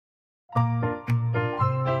Masha,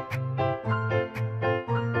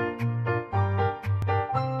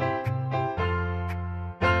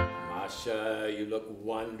 you look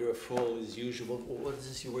wonderful as usual. What is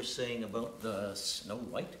this you were saying about the Snow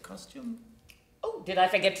White costume? Oh, did I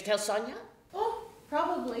forget to tell Sonia? Oh,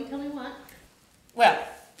 probably. Tell me what. Well,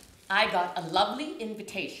 I got a lovely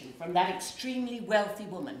invitation from that extremely wealthy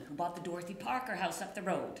woman who bought the Dorothy Parker house up the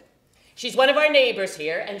road. She's one of our neighbors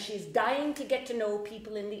here, and she's dying to get to know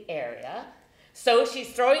people in the area. So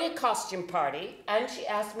she's throwing a costume party, and she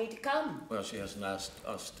asked me to come. Well, she hasn't asked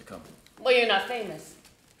us to come. Well, you're not famous.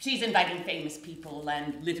 She's inviting famous people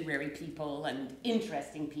and literary people and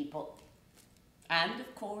interesting people. And,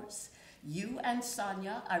 of course, you and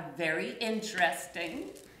Sonia are very interesting.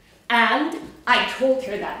 And I told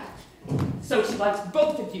her that. So she wants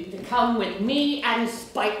both of you to come with me and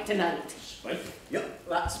Spike tonight. Spike? Yep,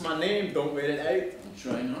 that's my name. Don't wear it out.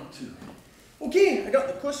 I'll try not to. Okay, I got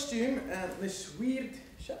the costume and this weird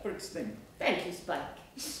shepherd's thing. Thank you, Spike.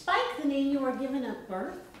 Is Spike the name you were given at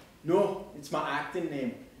birth? No, it's my acting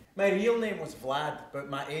name. My real name was Vlad, but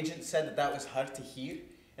my agent said that was hard to hear.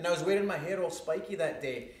 And I was wearing my hair all spiky that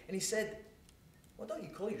day. And he said, "Why don't you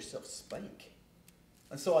call yourself Spike?"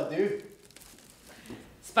 And so I do.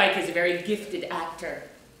 Spike is a very gifted actor.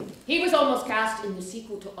 He was almost cast in the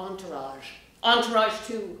sequel to Entourage. Entourage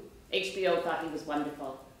 2. HBO thought he was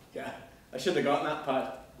wonderful. Yeah, I should have gotten that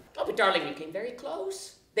part. Oh, but darling, you came very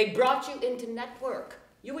close. They brought you into network.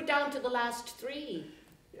 You were down to the last 3.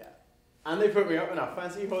 Yeah. And they put me up in a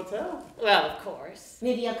fancy hotel. Well, of course.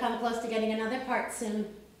 Maybe you'll come close to getting another part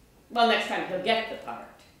soon. Well, next time he'll get the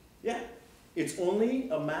part. Yeah, it's only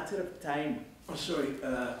a matter of time. Oh, sorry,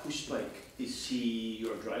 who's Spike? Is he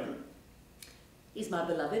your driver? He's my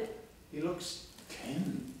beloved. He looks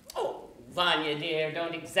 10. Oh, Vanya, dear,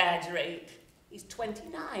 don't exaggerate. He's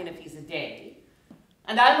 29 if he's a day.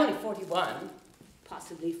 And I'm only 41,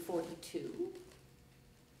 possibly 42.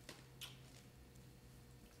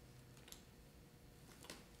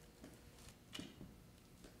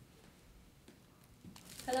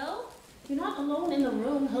 Hello? You're not alone in the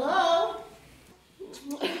room. Hello?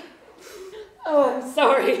 Oh, I'm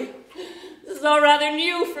sorry. This is all rather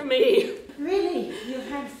new for me. Really? You've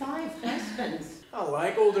had 5 husbands. I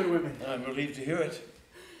like older women. I'm relieved to hear it.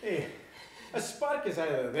 Hey, a spark is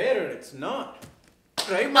either there or it's not.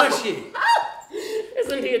 Right, Mashy?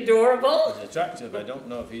 Isn't he adorable? He's attractive. I don't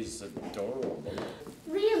know if he's adorable.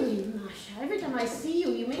 Really, Masha? Every time I see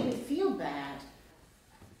you, you make me feel bad.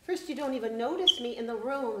 First, you don't even notice me in the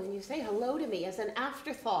room, and you say hello to me as an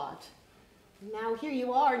afterthought. Now here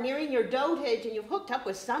you are, nearing your dotage, and you've hooked up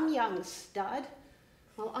with some young stud.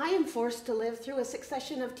 While I am forced to live through a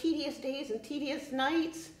succession of tedious days and tedious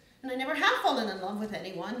nights, and I never have fallen in love with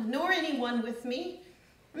anyone, nor anyone with me.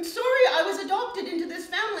 I'm sorry I was adopted into this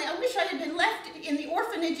family. I wish I had been left in the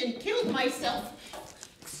orphanage and killed myself.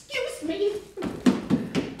 Excuse me.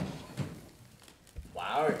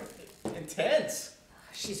 Wow, intense.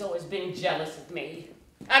 She's always been jealous of me.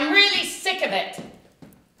 I'm really sick of it.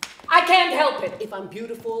 I can't help it. If I'm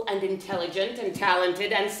beautiful and intelligent and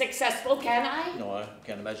talented and successful, can I? No, I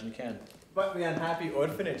can't imagine you can. But the unhappy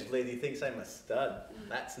orphanage lady thinks I'm a stud.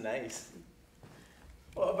 That's nice.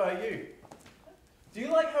 What about you? Do you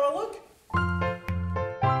like how I look?